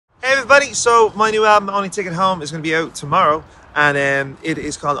everybody, so my new album Only Ticket Home is going to be out tomorrow, and it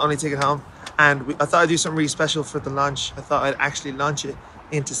is called Only Ticket Home, and I thought I'd do something really special for the launch. I thought I'd actually launch it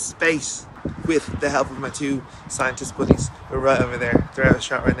into space with the help of my two scientist buddies who are right over there. They're out of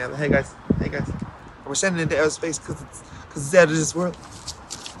shot right now. But hey guys, and we're sending it into outer space because it's out of this world.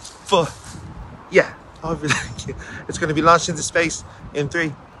 But yeah, it's going to be launched into space in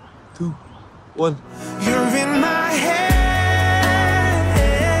 3, 2, 1. You're in my head.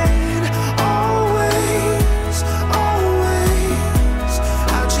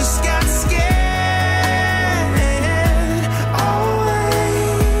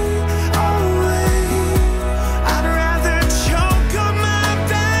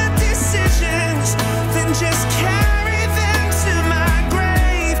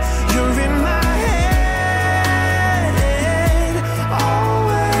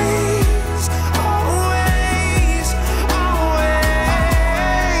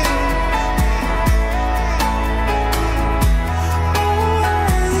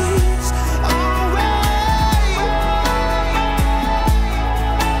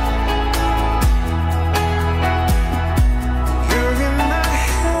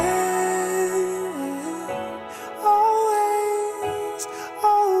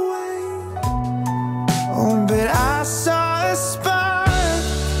 But I saw a spark,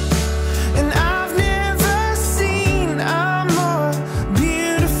 and I've never seen a more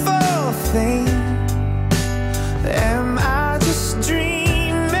beautiful thing. Am I just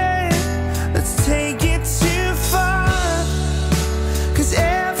dreaming? Let's take it too far, 'cause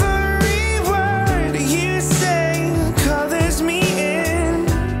every word you say colors me in.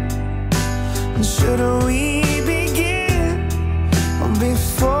 And should we begin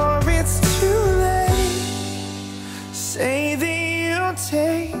before it's too late? Say that you'll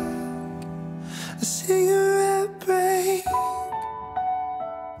take a cigarette break.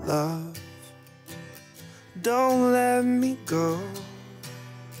 Love, don't let me go.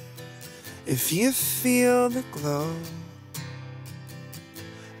 If you feel the glow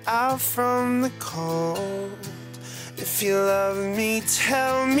out from the cold, if you love me,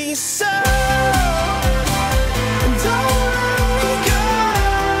 tell me so. Don't let me go.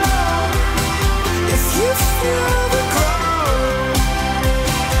 If you feel the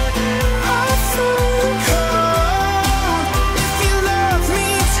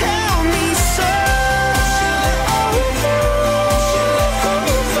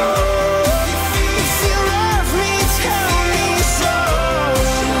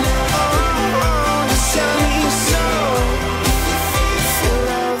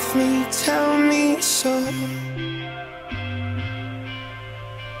tell me so.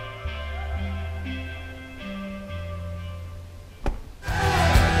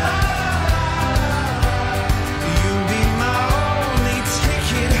 You'll be my only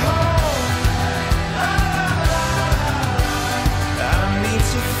ticket home. I need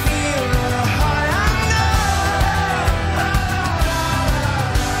to feel the heart I know,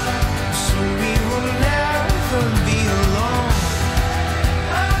 so we will never be alone.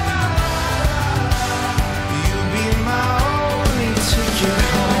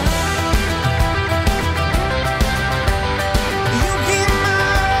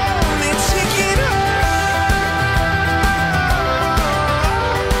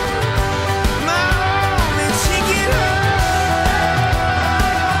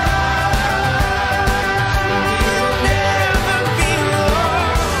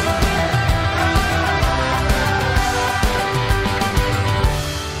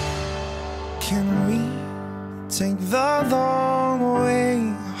 Can we take the long way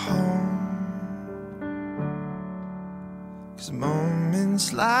home? 'Cause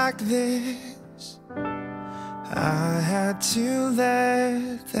moments like this, I had to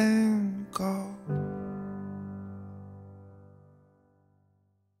let them go.